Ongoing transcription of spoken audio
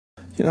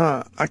You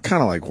know, I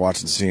kind of like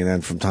watching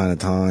CNN from time to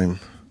time.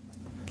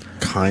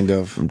 Kind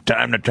of. From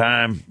time to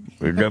time.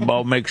 Them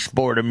all make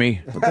sport of me.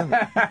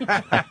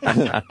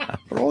 But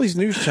all these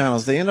news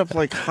channels, they end up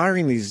like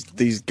hiring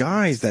these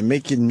guys that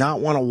make you not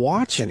want to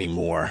watch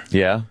anymore.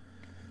 Yeah.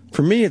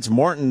 For me, it's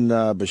Martin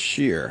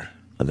Bashir.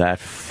 That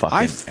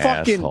fucking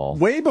asshole.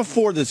 Way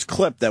before this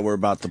clip that we're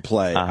about to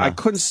play, I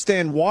couldn't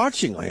stand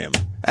watching him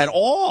at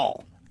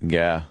all.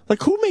 Yeah.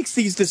 Like, who makes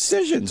these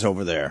decisions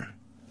over there?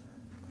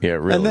 Yeah,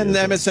 really. And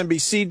then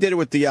MSNBC did it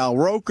with the Al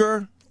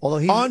Roker. Although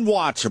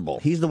unwatchable.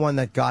 He's the one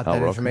that got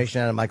that information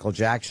out of Michael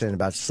Jackson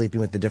about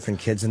sleeping with the different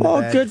kids in the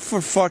bed. Oh, good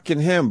for fucking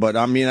him. But,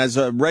 I mean, as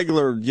a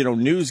regular,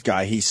 news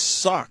guy, he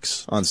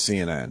sucks on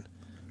CNN.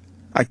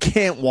 I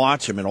can't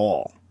watch him at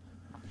all.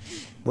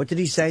 What did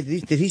he say?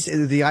 Did he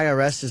say the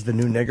IRS is the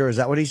new nigger? Is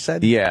that what he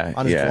said? Yeah,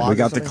 on his vlog we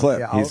got the clip.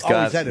 Yeah. He's he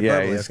said it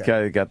verbally.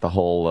 He's got the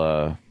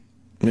whole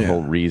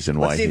reason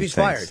why. Let's see if he's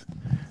fired.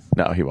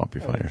 No, he won't be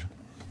fired.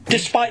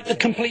 Despite the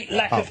complete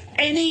lack of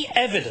any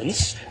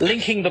evidence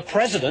linking the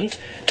president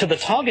to the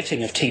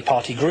targeting of Tea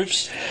Party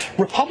groups,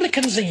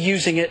 Republicans are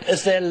using it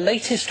as their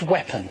latest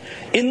weapon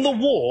in the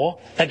war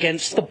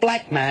against the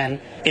black man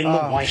in the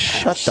White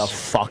House. Shut the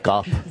fuck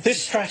up.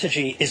 This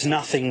strategy is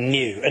nothing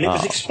new, and it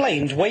was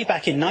explained way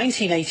back in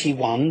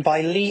 1981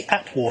 by Lee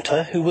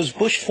Atwater, who was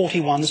Bush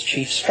 41's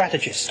chief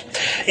strategist.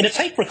 In a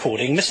tape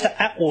recording, Mr.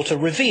 Atwater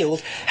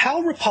revealed how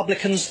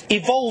Republicans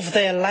evolve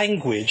their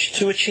language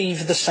to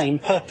achieve the same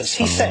purpose.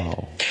 He said,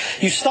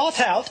 you start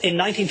out in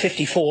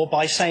 1954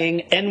 by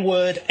saying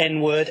N-word,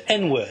 N-word,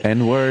 N-word.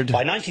 N-word.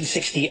 By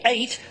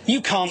 1968,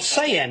 you can't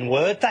say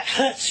N-word. That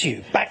hurts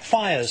you,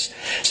 backfires.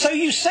 So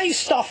you say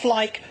stuff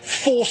like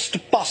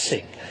forced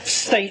busing,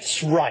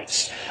 states'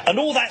 rights, and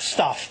all that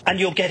stuff, and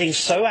you're getting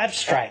so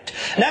abstract.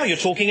 Now you're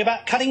talking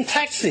about cutting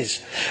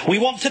taxes. We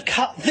want to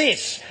cut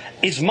this.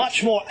 Is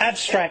much more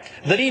abstract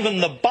than even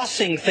the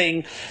busing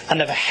thing,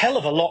 and a hell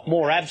of a lot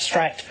more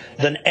abstract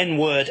than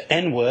N-word,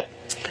 N-word.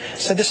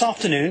 So this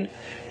afternoon,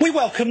 we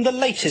welcome the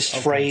latest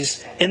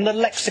phrase in the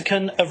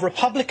lexicon of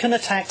Republican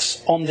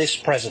attacks on this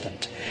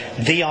president,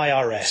 the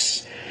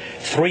IRS.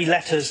 3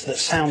 letters that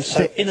sound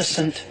so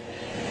innocent,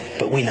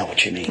 but we know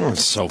what you mean. Oh,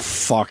 it's so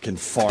fucking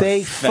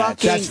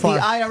far-fetched. The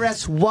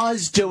IRS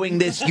was doing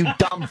this, you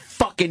dumb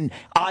fucking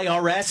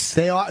IRS.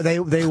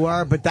 They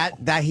were, but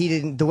that he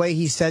didn't. The way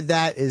he said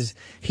that is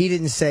he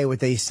didn't say what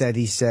they said.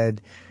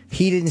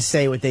 He didn't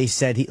say what they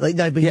said.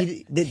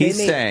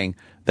 He's saying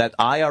that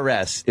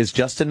IRS is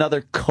just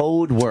another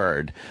code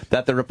word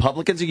that the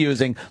Republicans are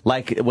using,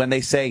 like when they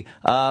say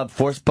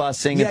forced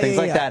busing and things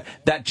like that,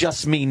 that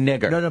just mean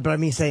nigger. No, but I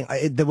mean saying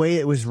the way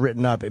it was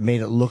written up, it made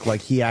it look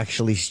like he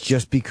actually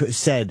just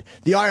said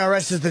the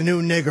IRS is the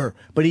new nigger,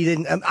 but he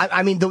didn't.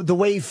 I mean, the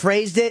way he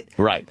phrased it,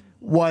 right,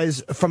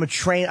 was from a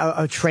train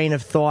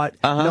of thought,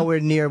 nowhere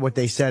near what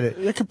they said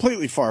it. They're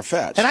completely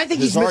far-fetched. And I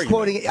think he's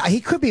misquoting. He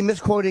could be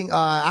misquoting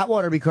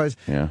Atwater because,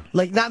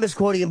 like, not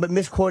misquoting him, but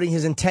misquoting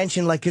his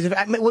intention. Like, because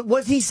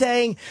was he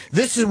saying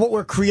this is what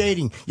we're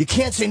creating? You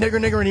can't say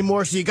nigger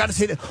anymore, so you got to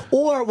say that.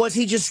 Or was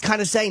he just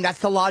kind of saying that's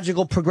the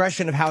logical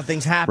progression of how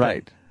things happen?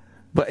 Right.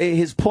 But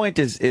his point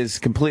is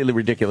completely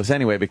ridiculous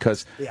anyway,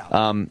 because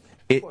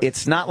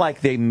it's not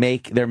like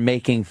they're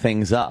making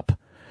things up.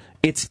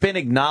 It's been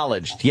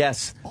acknowledged,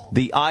 yes,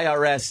 the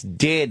IRS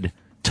did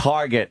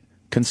target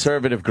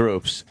conservative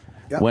groups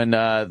when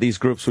these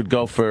groups would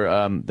go for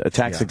a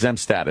tax-exempt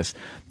status.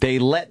 They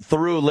let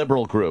through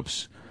liberal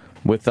groups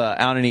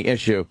without any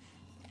issue,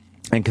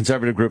 and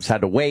conservative groups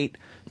had to wait,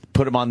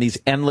 put them on these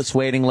endless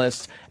waiting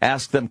lists,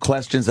 ask them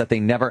questions that they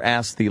never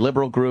asked the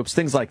liberal groups,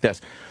 things like this.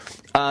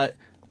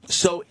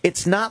 So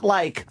it's not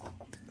like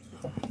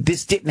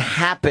this didn't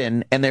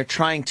happen and they're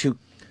trying to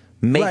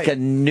make a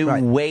new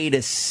way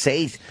to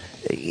say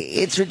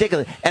it's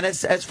ridiculous. And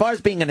as far as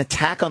being an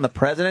attack on the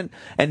president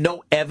and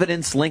no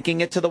evidence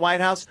linking it to the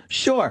White House,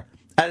 sure.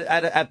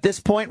 At this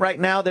point right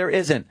now, there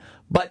isn't.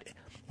 But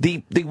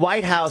the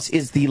White House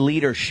is the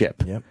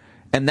leadership. Yep.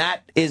 And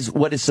that is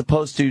what is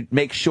supposed to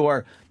make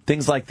sure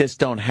things like this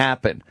don't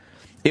happen.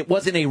 It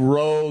wasn't a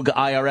rogue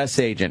IRS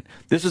agent.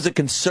 This was a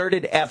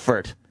concerted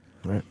effort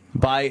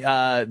by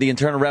the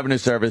Internal Revenue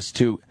Service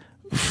to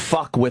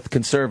fuck with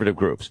conservative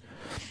groups.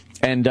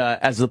 And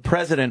as the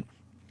president,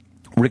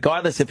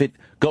 regardless if it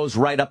goes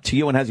right up to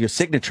you and has your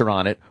signature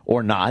on it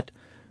or not,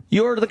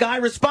 you're the guy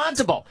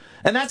responsible.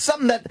 And that's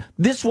something that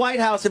this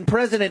White House and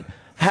president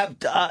have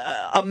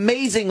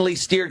amazingly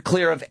steered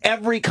clear of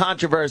every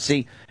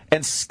controversy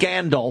and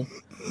scandal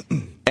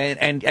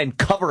and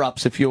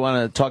cover-ups, if you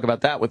want to talk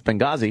about that with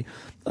Benghazi.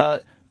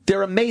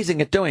 They're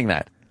amazing at doing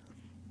that.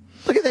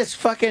 Look at this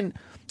fucking...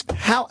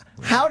 How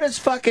does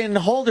fucking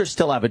Holder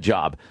still have a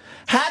job?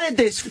 How did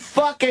this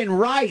fucking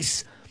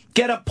Rice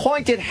get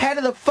appointed head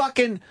of the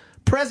fucking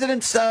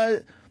president's,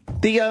 head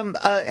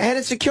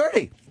of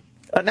security,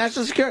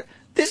 national security?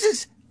 This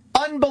is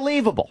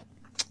unbelievable.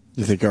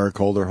 You think Eric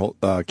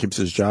Holder keeps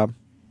his job?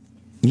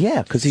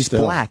 Yeah, because he's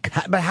black.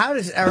 But how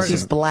does Eric...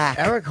 He's black.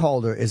 Eric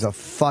Holder is a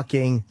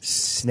fucking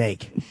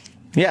snake.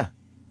 Yeah.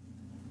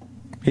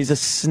 He's a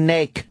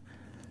snake.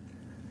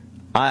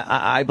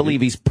 I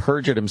believe he's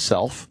perjured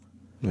himself.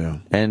 Yeah.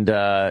 And,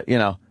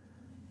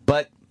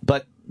 but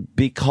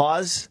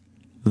because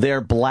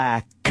they're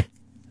black,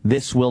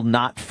 this will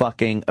not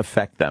fucking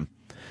affect them.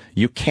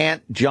 You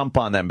can't jump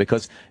on them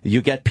because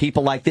you get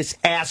people like this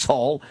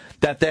asshole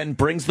that then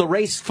brings the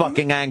race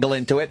fucking angle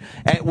into it,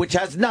 which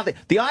has nothing.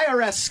 The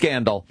IRS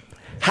scandal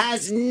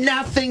has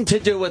nothing to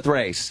do with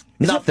race.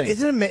 Nothing.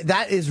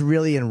 That is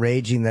really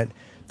enraging that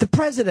the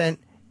president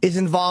is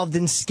involved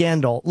in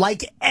scandal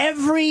like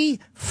every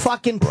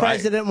fucking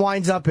president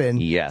winds up in.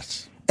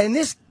 Yes. And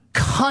this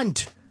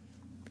cunt,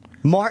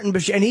 Martin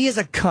Bashir, and he is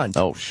a cunt.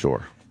 Oh,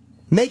 sure.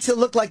 Makes it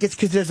look like it's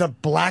because there's a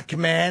black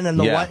man and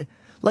the white.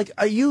 Like,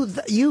 are you?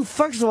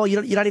 First of all,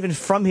 you're not even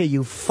from here.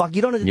 You fuck.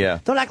 You don't. Yeah.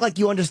 Don't act like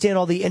you understand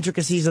all the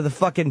intricacies of the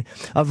fucking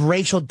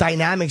racial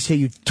dynamics here.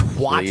 You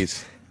twat.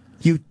 Please.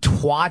 You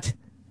twat.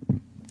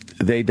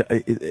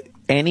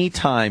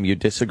 Anytime you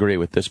disagree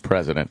with this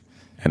president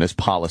and his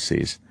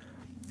policies,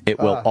 it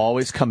will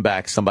always come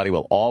back. Somebody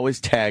will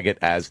always tag it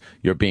as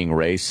you're being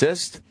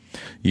racist.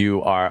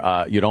 You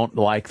are. You don't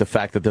like the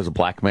fact that there's a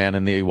black man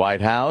in the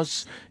White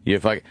House.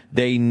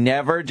 They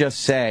never just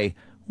say,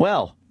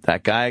 well,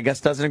 that guy, I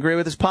guess, doesn't agree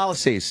with his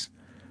policies.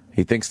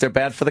 He thinks they're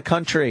bad for the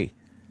country.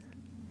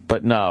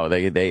 But no,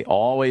 they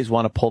always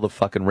want to pull the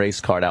fucking race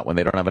card out when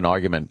they don't have an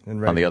argument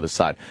on the other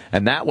side.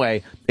 And that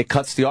way, it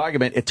cuts the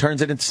argument. It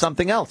turns it into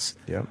something else.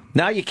 Yep.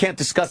 Now you can't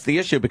discuss the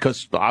issue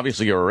because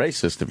obviously you're a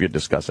racist if you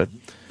discuss it.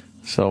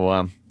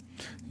 So,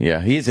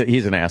 yeah, he's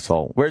an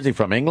asshole. Where's he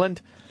from?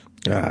 England?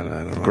 I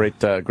don't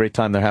know. Great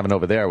time they're having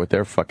over there with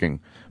their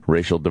fucking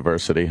racial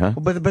diversity, huh?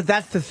 But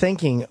that's the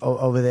thinking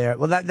over there.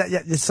 Well,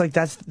 it's like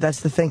that's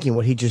the thinking.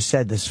 What he just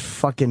said. This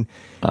fucking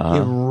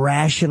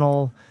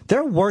irrational.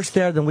 They're worse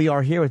there than we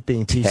are here with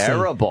being PC.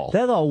 Terrible.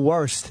 They're the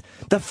worst.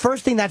 The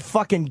first thing that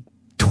fucking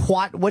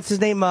twat, what's his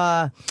name,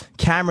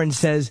 Cameron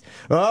says,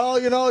 oh,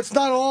 it's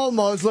not all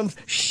Muslims.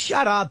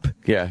 Shut up.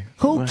 Yeah.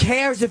 Who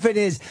cares if it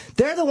is?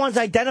 They're the ones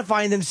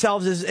identifying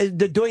themselves as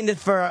they're doing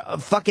this for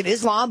fucking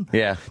Islam.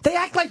 Yeah. They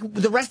act like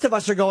the rest of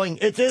us are going,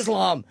 it's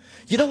Islam.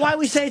 You know why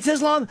we say it's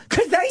Islam?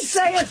 Because they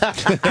say it.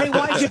 Hey,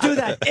 why'd you do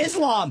that?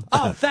 Islam.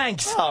 Oh,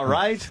 thanks. All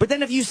right. But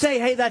then if you say,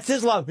 hey, that's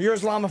Islam, you're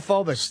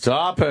Islamophobic.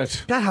 Stop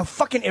it. God, how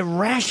fucking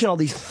irrational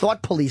these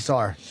thought police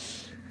are.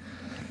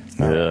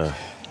 Yeah.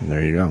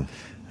 There you go.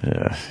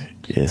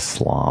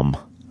 Islam.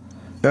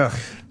 Ugh.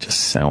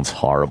 Just sounds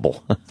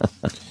horrible.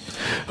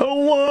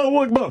 Allahu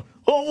Akbar.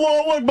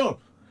 Allahu Akbar.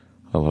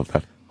 I love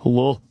that.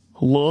 Allah.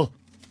 Allah.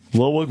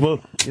 Allahu Akbar.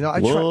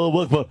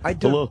 Allahu Akbar. I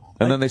do. Allah.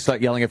 And then they start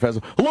yelling at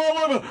president.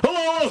 Allahu Akbar.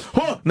 Allahu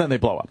Akbar. And then they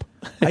blow up.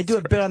 I do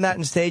a bit on that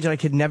on stage, and I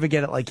could never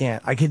get it like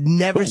Ant. I could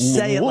never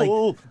say it like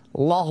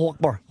Allahu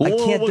Akbar. I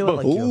can't do it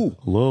like you.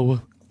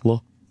 Allah.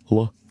 Allah.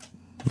 Allah.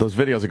 Those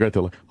videos are great.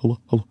 They're like Allah.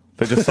 Allah.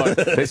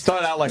 They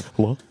start out like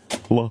Allah.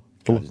 Allah.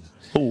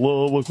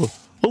 Allahu Akbar.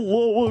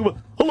 Allahu Akbar.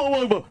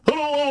 Allahu Akbar.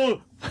 Allahu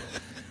Akbar.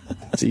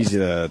 It's easy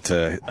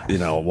to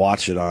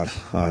watch it on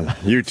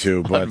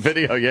YouTube, but on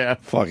video, yeah.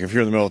 Fuck, if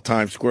you're in the middle of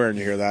Times Square and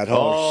you hear that,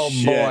 oh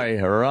shit.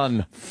 Boy,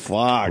 run.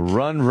 Fuck.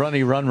 Run,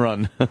 runny, run,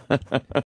 run.